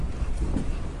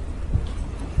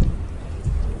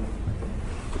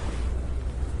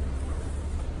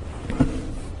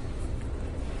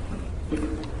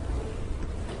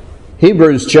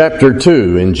Hebrews chapter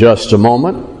 2 in just a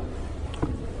moment.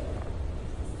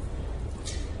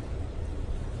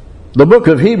 The book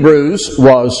of Hebrews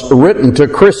was written to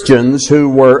Christians who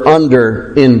were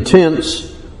under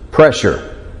intense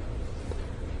pressure,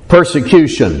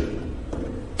 persecution,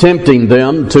 tempting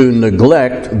them to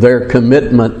neglect their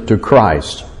commitment to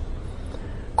Christ.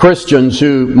 Christians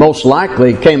who most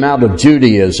likely came out of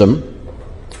Judaism,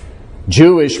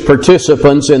 Jewish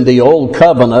participants in the Old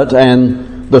Covenant and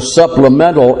the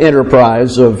supplemental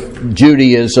enterprise of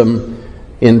Judaism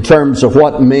in terms of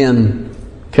what men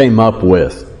came up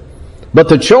with. But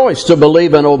the choice to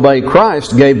believe and obey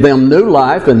Christ gave them new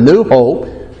life and new hope,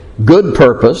 good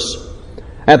purpose.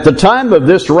 At the time of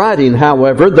this writing,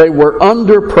 however, they were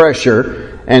under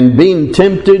pressure and being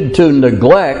tempted to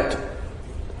neglect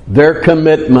their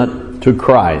commitment to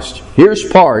Christ. Here's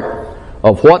part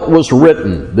of what was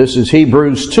written. This is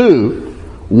Hebrews 2,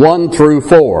 1 through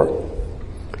 4.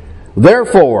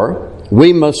 Therefore,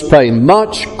 we must pay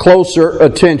much closer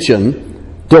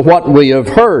attention to what we have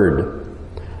heard,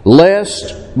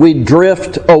 lest we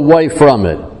drift away from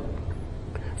it.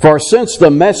 For since the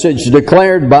message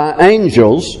declared by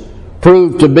angels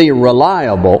proved to be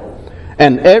reliable,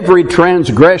 and every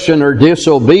transgression or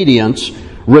disobedience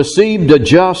received a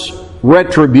just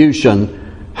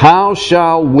retribution, how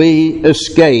shall we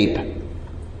escape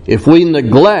if we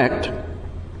neglect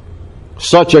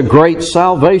such a great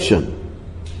salvation?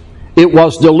 It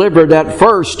was delivered at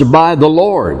first by the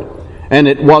Lord, and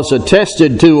it was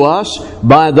attested to us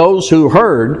by those who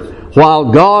heard,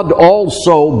 while God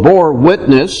also bore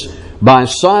witness by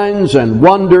signs and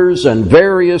wonders and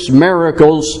various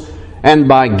miracles, and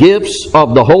by gifts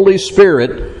of the Holy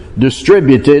Spirit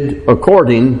distributed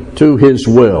according to His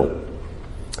will.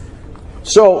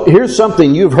 So here's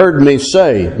something you've heard me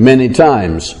say many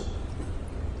times.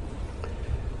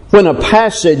 When a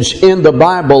passage in the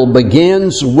Bible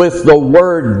begins with the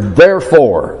word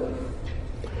therefore,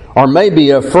 or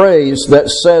maybe a phrase that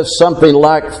says something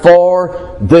like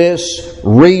for this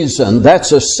reason,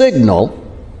 that's a signal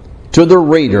to the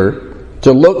reader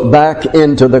to look back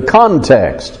into the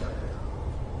context.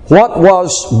 What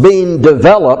was being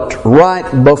developed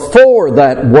right before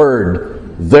that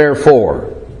word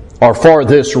therefore, or for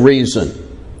this reason?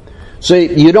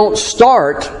 See, you don't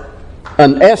start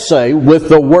an essay with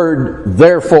the word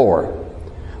therefore.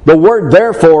 The word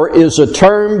therefore is a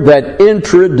term that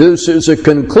introduces a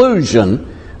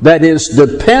conclusion that is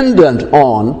dependent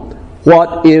on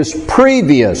what is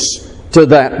previous to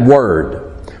that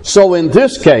word. So in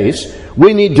this case,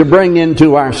 we need to bring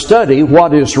into our study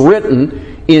what is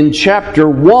written in chapter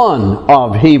 1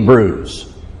 of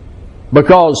Hebrews.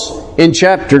 Because in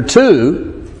chapter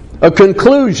 2, a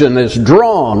conclusion is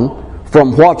drawn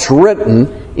from what's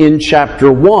written in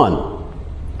chapter 1.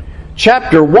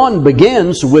 Chapter 1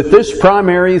 begins with this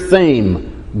primary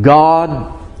theme: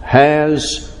 God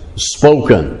has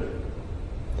spoken.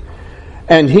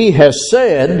 And He has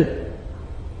said,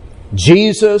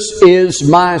 Jesus is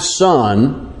my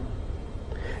Son.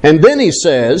 And then He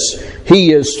says,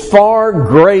 He is far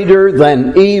greater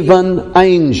than even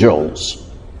angels.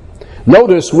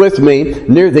 Notice with me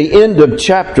near the end of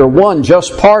chapter 1,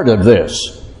 just part of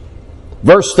this.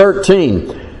 Verse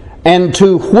 13, and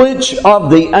to which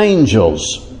of the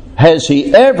angels has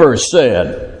He ever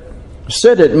said,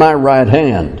 sit at my right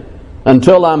hand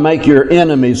until I make your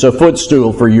enemies a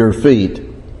footstool for your feet?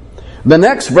 The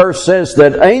next verse says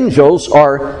that angels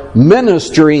are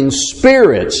ministering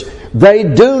spirits. They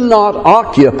do not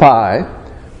occupy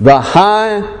the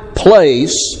high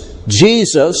place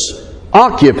Jesus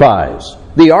occupies.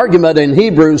 The argument in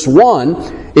Hebrews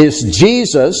 1 is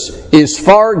Jesus is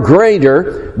far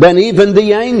greater than even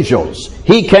the angels.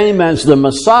 He came as the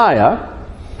Messiah.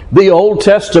 The Old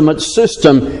Testament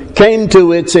system came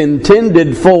to its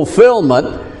intended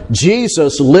fulfillment.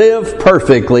 Jesus lived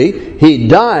perfectly. He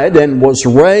died and was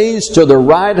raised to the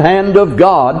right hand of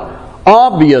God,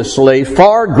 obviously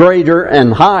far greater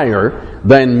and higher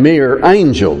than mere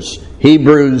angels.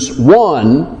 Hebrews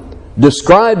 1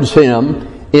 describes Him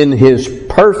in His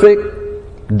perfect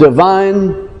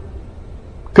divine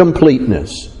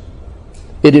completeness.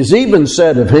 It is even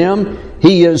said of Him,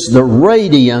 He is the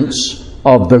radiance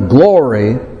of the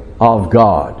glory of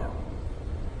God.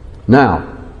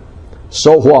 Now,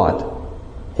 so what?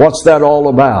 What's that all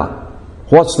about?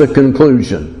 What's the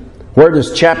conclusion? Where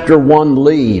does chapter 1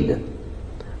 lead?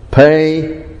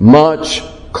 Pay much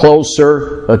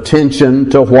closer attention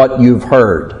to what you've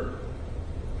heard.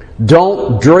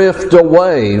 Don't drift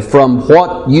away from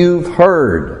what you've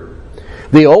heard.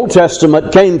 The Old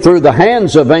Testament came through the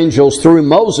hands of angels through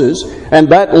Moses, and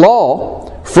that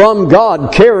law from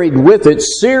God carried with it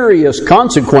serious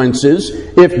consequences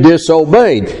if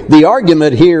disobeyed. The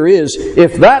argument here is,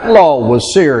 if that law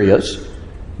was serious,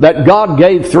 that God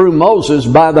gave through Moses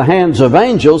by the hands of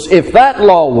angels, if that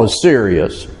law was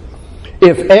serious,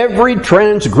 if every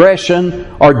transgression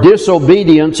or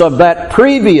disobedience of that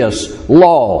previous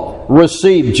law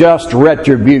received just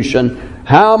retribution,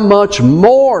 how much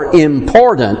more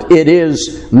important it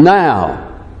is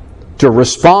now to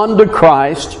respond to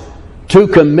Christ, to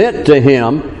commit to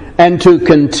Him, and to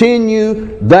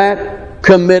continue that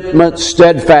commitment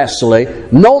steadfastly,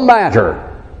 no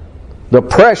matter the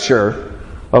pressure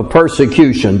of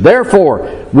persecution.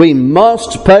 Therefore, we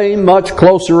must pay much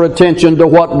closer attention to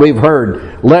what we've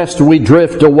heard, lest we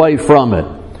drift away from it.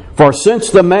 For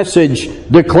since the message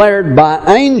declared by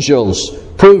angels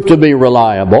proved to be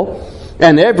reliable,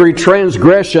 and every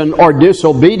transgression or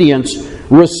disobedience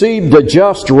received a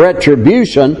just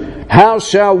retribution, how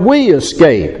shall we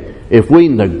escape if we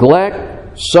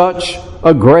neglect such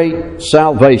a great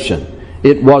salvation?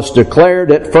 It was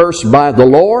declared at first by the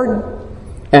Lord,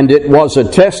 and it was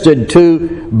attested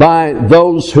to by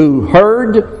those who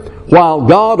heard, while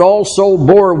God also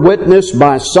bore witness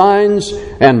by signs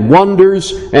and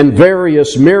wonders and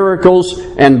various miracles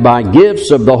and by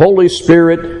gifts of the Holy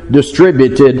Spirit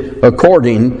distributed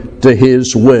according to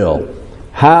His will.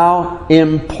 How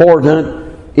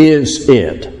important is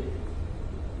it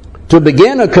to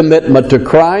begin a commitment to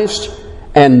Christ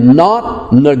and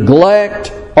not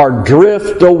neglect or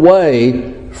drift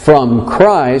away from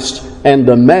Christ and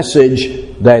the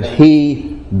message that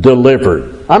He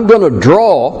delivered? I'm going to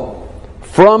draw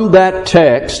from that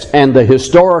text and the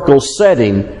historical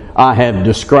setting I have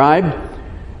described,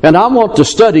 and I want to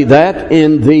study that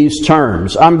in these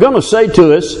terms. I'm going to say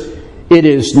to us, it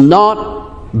is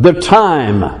not the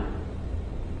time.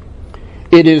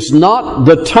 It is not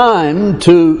the time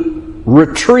to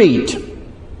retreat.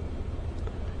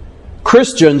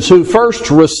 Christians who first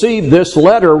received this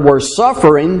letter were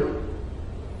suffering,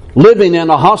 living in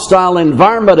a hostile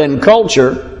environment and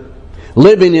culture,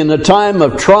 living in a time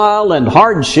of trial and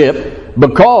hardship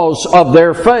because of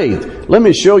their faith. Let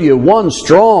me show you one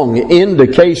strong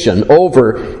indication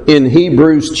over in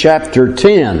Hebrews chapter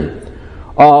 10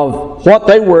 of what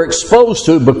they were exposed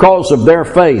to because of their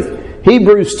faith.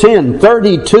 Hebrews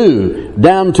 10:32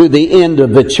 down to the end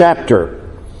of the chapter.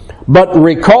 But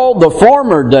recall the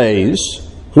former days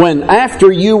when,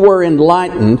 after you were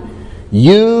enlightened,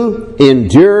 you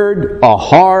endured a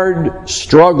hard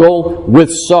struggle with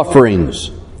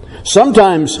sufferings,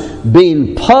 sometimes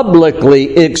being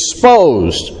publicly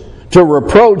exposed to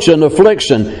reproach and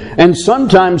affliction, and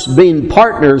sometimes being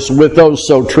partners with those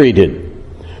so treated.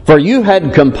 For you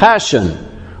had compassion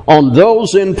on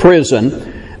those in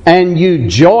prison, and you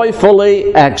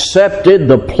joyfully accepted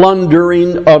the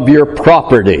plundering of your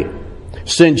property,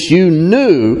 since you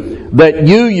knew that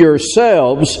you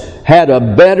yourselves had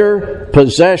a better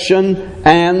possession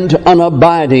and an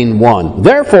abiding one.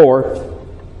 Therefore,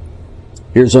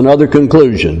 here's another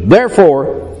conclusion.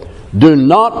 Therefore, do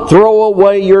not throw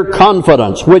away your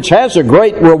confidence, which has a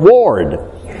great reward.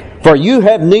 For you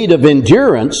have need of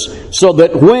endurance, so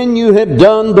that when you have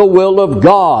done the will of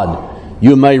God,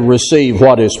 you may receive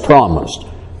what is promised.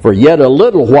 For yet a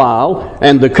little while,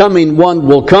 and the coming one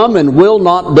will come and will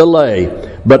not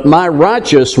delay. But my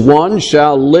righteous one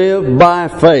shall live by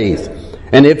faith.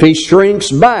 And if he shrinks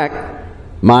back,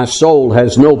 my soul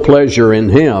has no pleasure in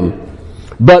him.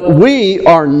 But we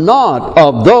are not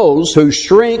of those who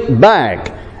shrink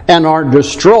back and are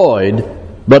destroyed,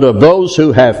 but of those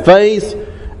who have faith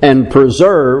and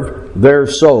preserve their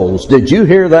souls. Did you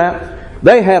hear that?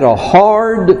 They had a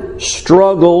hard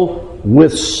struggle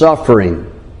with suffering.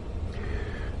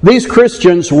 These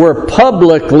Christians were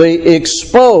publicly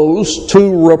exposed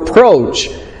to reproach,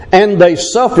 and they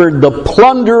suffered the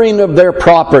plundering of their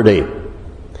property.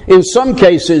 In some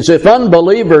cases, if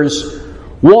unbelievers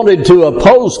wanted to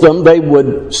oppose them, they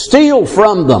would steal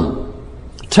from them,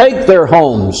 take their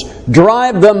homes,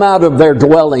 drive them out of their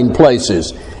dwelling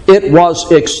places. It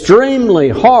was extremely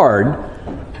hard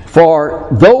for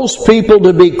those people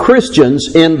to be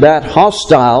Christians in that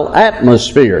hostile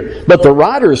atmosphere. But the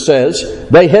writer says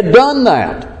they had done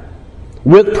that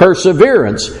with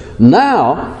perseverance.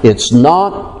 Now it's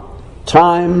not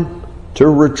time to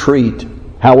retreat,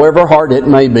 however hard it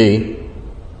may be.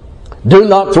 Do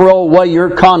not throw away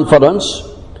your confidence.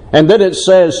 And then it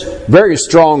says, very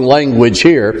strong language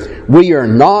here, we are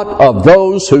not of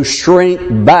those who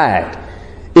shrink back.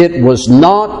 It was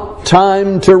not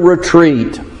time to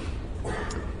retreat.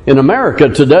 In America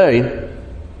today,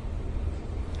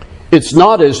 It's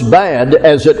not as bad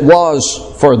as it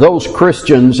was for those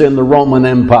Christians in the Roman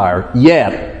Empire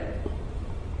yet.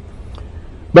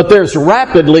 But there's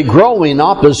rapidly growing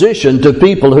opposition to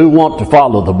people who want to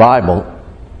follow the Bible.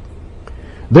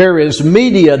 There is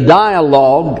media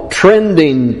dialogue,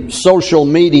 trending social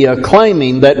media,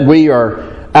 claiming that we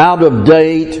are out of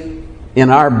date in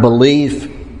our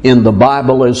belief in the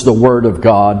Bible as the Word of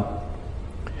God.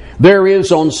 There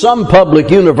is on some public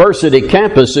university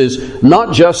campuses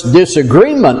not just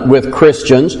disagreement with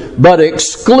Christians, but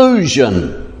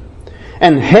exclusion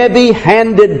and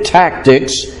heavy-handed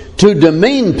tactics to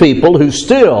demean people who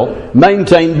still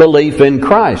maintain belief in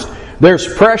Christ.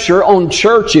 There's pressure on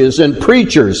churches and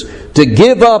preachers to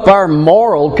give up our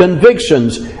moral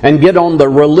convictions and get on the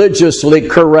religiously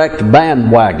correct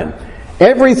bandwagon.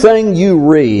 Everything you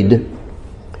read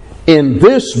in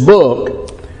this book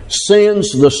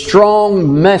sends the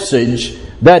strong message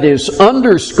that is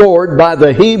underscored by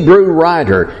the Hebrew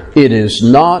writer. It is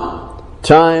not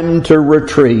time to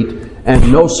retreat,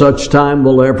 and no such time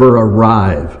will ever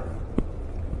arrive.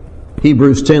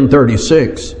 Hebrews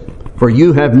 10:36, for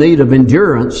you have need of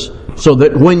endurance, so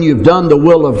that when you've done the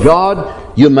will of God,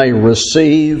 you may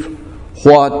receive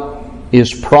what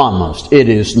is promised. It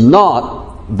is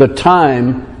not the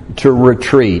time to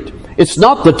retreat. It's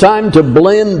not the time to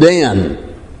blend in.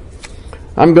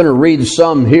 I'm going to read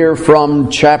some here from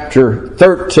chapter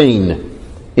 13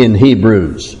 in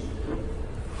Hebrews.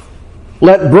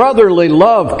 Let brotherly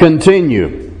love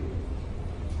continue.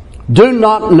 Do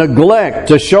not neglect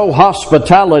to show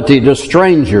hospitality to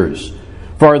strangers,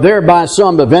 for thereby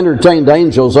some have entertained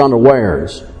angels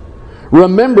unawares.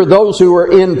 Remember those who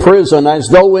are in prison as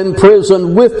though in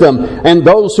prison with them, and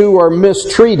those who are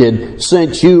mistreated,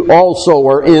 since you also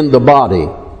are in the body.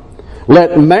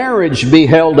 Let marriage be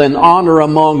held in honor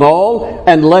among all,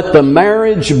 and let the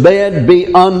marriage bed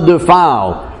be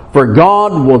undefiled, for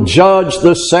God will judge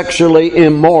the sexually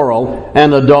immoral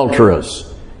and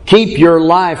adulterous. Keep your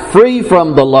life free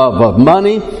from the love of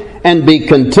money, and be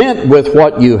content with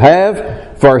what you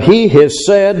have, for He has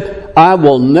said, I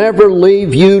will never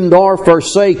leave you nor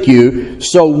forsake you.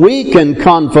 So we can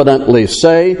confidently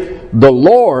say, the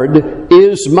Lord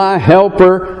is my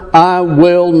helper, I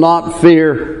will not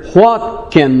fear.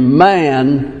 What can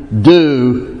man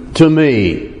do to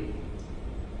me?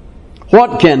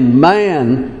 What can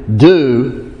man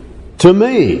do to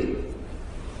me?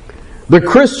 The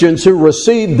Christians who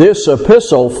received this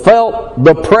epistle felt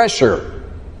the pressure.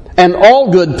 And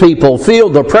all good people feel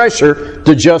the pressure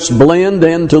to just blend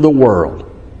into the world.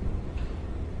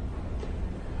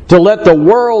 To let the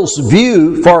world's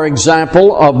view, for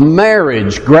example, of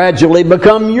marriage gradually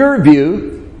become your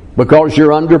view because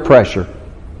you're under pressure.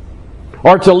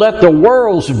 Or to let the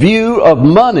world's view of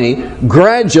money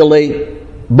gradually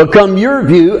become your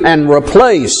view and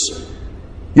replace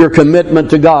your commitment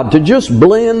to God. To just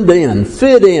blend in,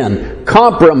 fit in,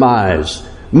 compromise,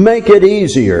 make it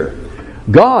easier.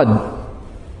 God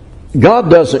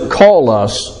doesn't call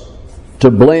us to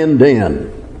blend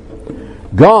in.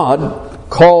 God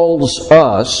calls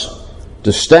us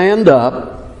to stand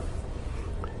up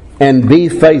and be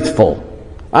faithful.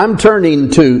 I'm turning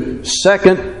to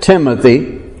 2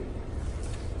 Timothy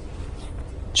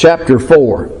chapter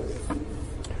 4.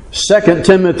 2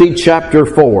 Timothy chapter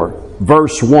 4,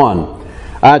 verse 1.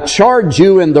 I charge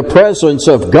you in the presence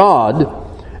of God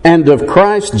and of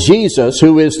Christ Jesus,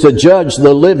 who is to judge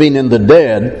the living and the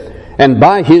dead, and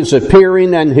by His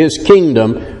appearing and His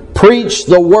kingdom, preach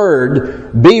the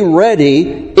word, be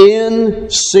ready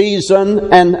in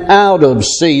season and out of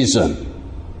season.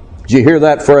 Did you hear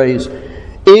that phrase?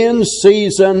 In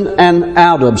season and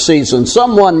out of season.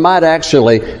 Someone might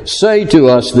actually say to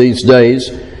us these days,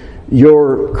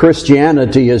 your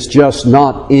Christianity is just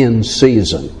not in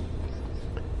season.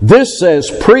 This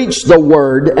says, preach the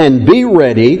word and be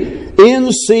ready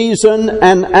in season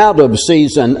and out of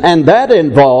season. And that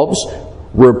involves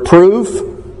reproof,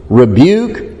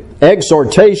 rebuke,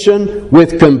 exhortation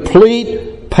with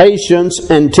complete patience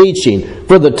and teaching.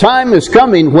 For the time is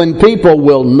coming when people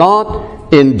will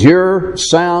not endure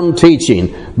sound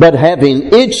teaching, but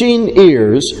having itching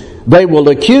ears, they will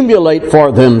accumulate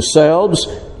for themselves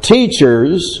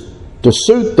teachers to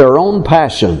suit their own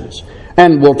passions,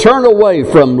 and will turn away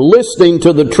from listening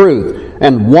to the truth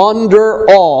and wander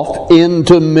off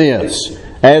into myths.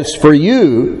 As for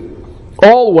you,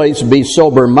 always be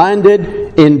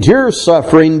sober-minded, endure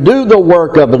suffering, do the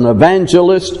work of an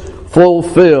evangelist,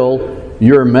 fulfill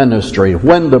your ministry.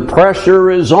 When the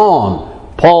pressure is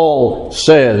on, Paul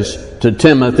says to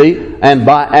Timothy, and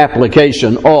by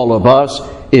application all of us,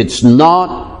 it's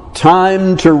not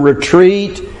time to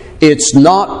retreat. It's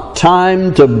not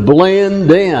time to blend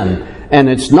in, and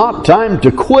it's not time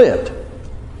to quit.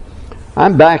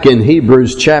 I'm back in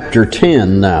Hebrews chapter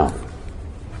 10 now.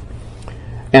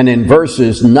 And in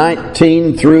verses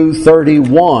 19 through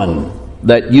 31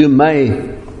 that you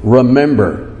may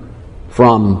remember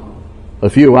from a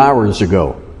few hours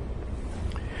ago.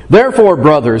 Therefore,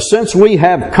 brothers, since we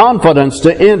have confidence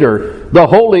to enter the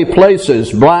holy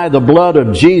places by the blood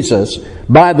of Jesus,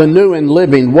 by the new and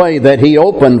living way that He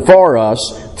opened for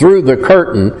us through the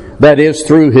curtain, that is,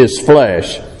 through His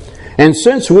flesh, and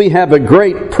since we have a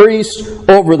great priest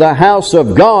over the house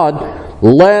of God,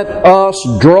 let us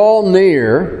draw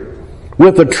near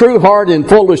with a true heart and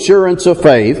full assurance of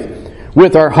faith,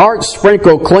 with our hearts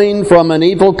sprinkled clean from an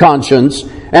evil conscience,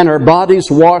 and our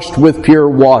bodies washed with pure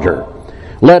water.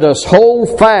 Let us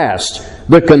hold fast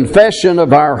the confession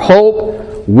of our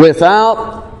hope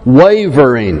without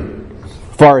wavering,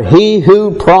 for He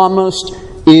who promised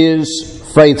is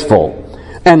faithful.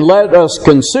 And let us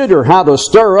consider how to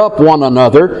stir up one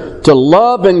another to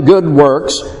love and good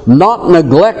works, not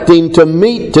neglecting to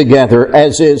meet together,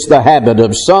 as is the habit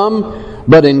of some,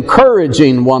 but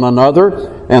encouraging one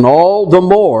another, and all the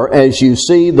more as you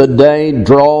see the day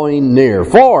drawing near.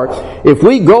 For if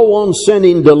we go on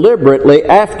sinning deliberately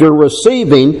after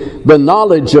receiving the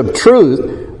knowledge of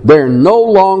truth, there no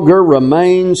longer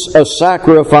remains a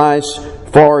sacrifice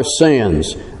for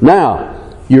sins.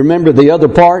 Now, you remember the other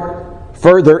part?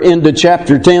 Further into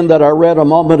chapter 10 that I read a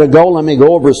moment ago. Let me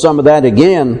go over some of that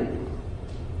again.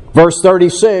 Verse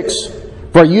 36,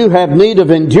 for you have need of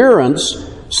endurance,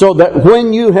 so that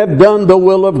when you have done the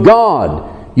will of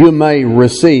God, you may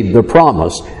receive the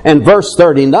promise. And verse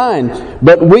 39,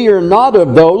 but we are not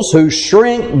of those who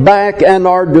shrink back and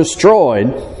are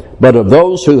destroyed, but of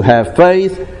those who have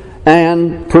faith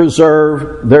and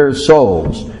preserve their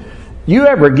souls. You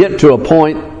ever get to a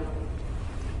point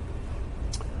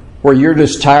where you're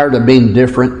just tired of being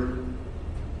different?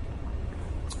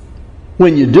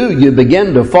 When you do, you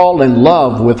begin to fall in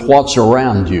love with what's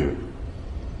around you.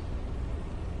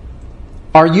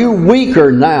 Are you weaker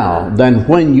now than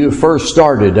when you first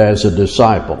started as a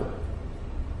disciple?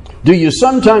 Do you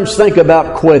sometimes think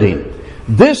about quitting?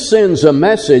 This sends a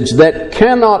message that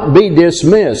cannot be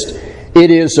dismissed.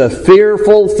 It is a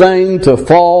fearful thing to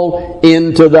fall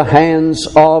into the hands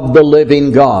of the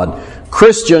living God.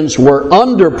 Christians were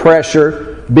under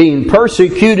pressure, being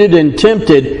persecuted and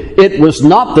tempted. It was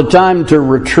not the time to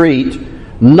retreat,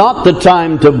 not the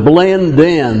time to blend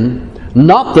in,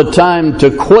 not the time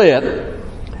to quit,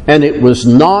 and it was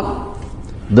not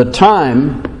the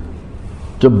time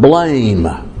to blame.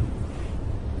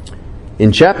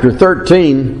 In chapter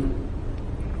 13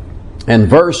 and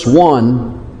verse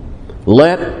 1,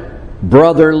 let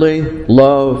brotherly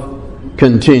love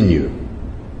continue.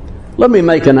 Let me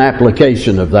make an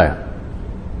application of that.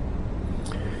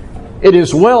 It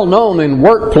is well known in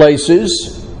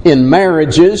workplaces, in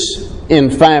marriages,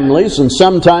 in families, and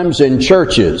sometimes in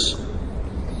churches,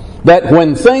 that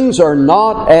when things are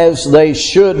not as they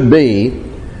should be,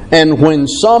 and when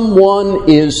someone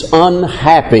is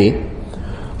unhappy,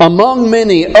 among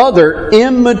many other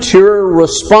immature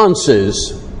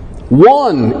responses,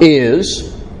 one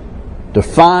is to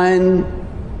find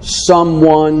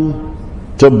someone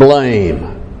to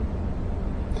blame.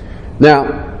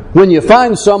 Now, when you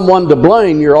find someone to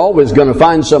blame, you're always going to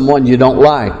find someone you don't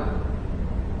like.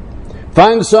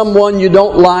 Find someone you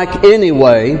don't like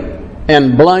anyway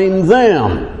and blame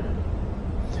them.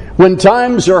 When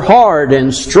times are hard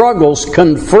and struggles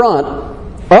confront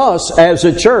us as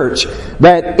a church,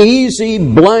 that easy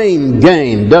blame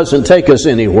game doesn't take us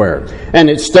anywhere. And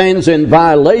it stands in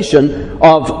violation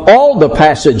of all the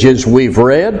passages we've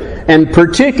read, and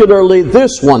particularly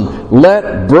this one,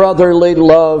 let brotherly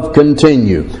love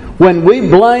continue. When we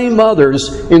blame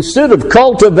others, instead of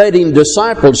cultivating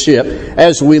discipleship,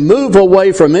 as we move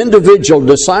away from individual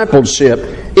discipleship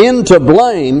into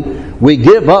blame, we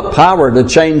give up power to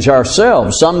change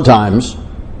ourselves sometimes.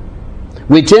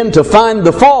 We tend to find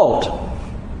the fault,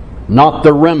 not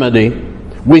the remedy.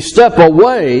 We step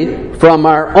away from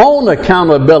our own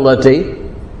accountability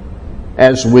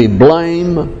as we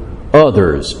blame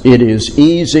others. It is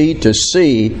easy to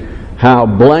see how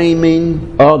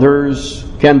blaming others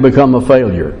can become a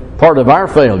failure, part of our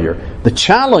failure. The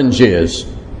challenge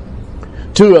is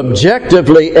to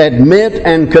objectively admit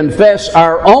and confess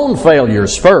our own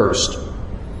failures first,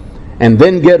 and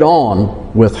then get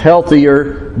on with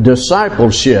healthier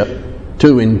discipleship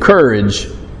to encourage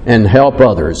and help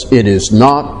others. It is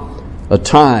not a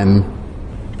time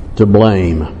to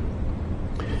blame.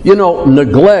 You know,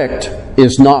 neglect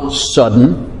is not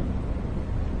sudden.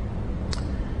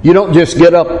 You don't just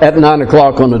get up at 9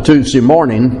 o'clock on a Tuesday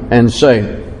morning and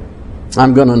say,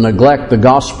 I'm going to neglect the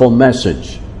gospel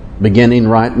message beginning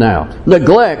right now.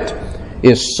 Neglect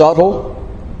is subtle.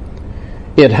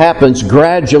 It happens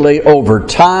gradually over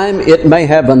time. It may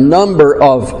have a number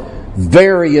of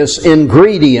various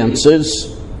ingredients,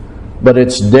 but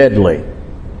it's deadly.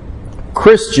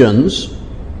 Christians,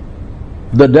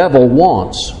 the devil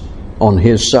wants on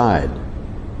his side.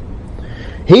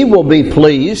 He will be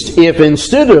pleased if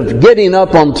instead of getting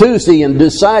up on Tuesday and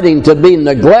deciding to be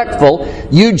neglectful,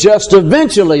 you just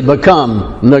eventually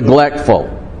become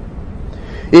neglectful.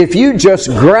 If you just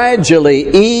gradually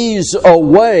ease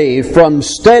away from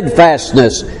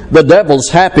steadfastness, the devil's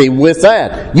happy with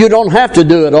that. You don't have to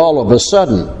do it all of a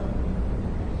sudden.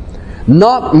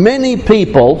 Not many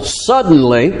people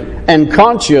suddenly and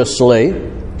consciously,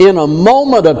 in a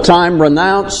moment of time,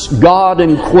 renounce God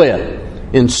and quit.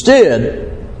 Instead,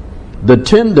 the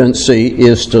tendency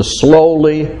is to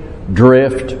slowly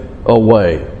drift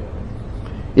away.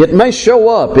 It may show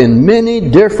up in many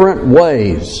different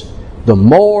ways. The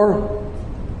more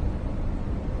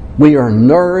we are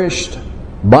nourished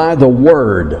by the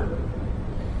Word,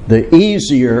 the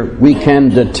easier we can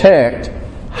detect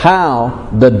how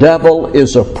the devil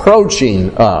is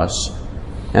approaching us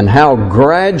and how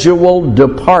gradual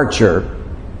departure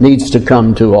needs to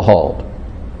come to a halt.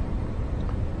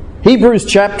 Hebrews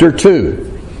chapter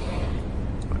 2,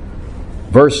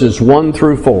 verses 1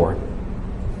 through 4.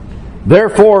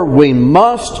 Therefore, we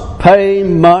must pay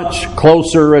much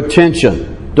closer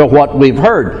attention to what we've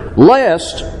heard,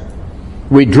 lest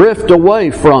we drift away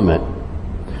from it.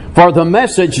 For the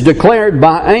message declared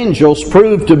by angels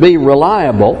proved to be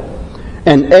reliable,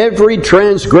 and every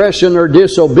transgression or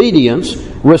disobedience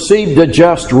received a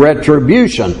just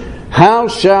retribution. How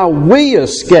shall we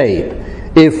escape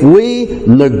if we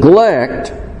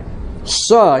neglect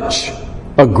such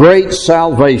a great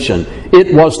salvation?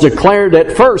 It was declared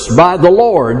at first by the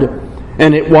Lord,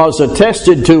 and it was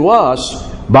attested to us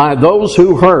by those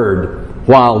who heard,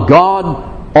 while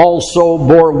God also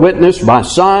bore witness by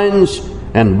signs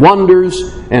and wonders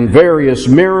and various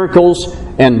miracles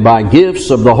and by gifts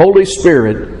of the Holy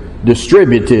Spirit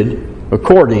distributed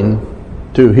according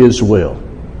to His will.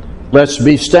 Let's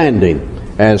be standing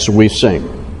as we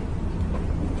sing.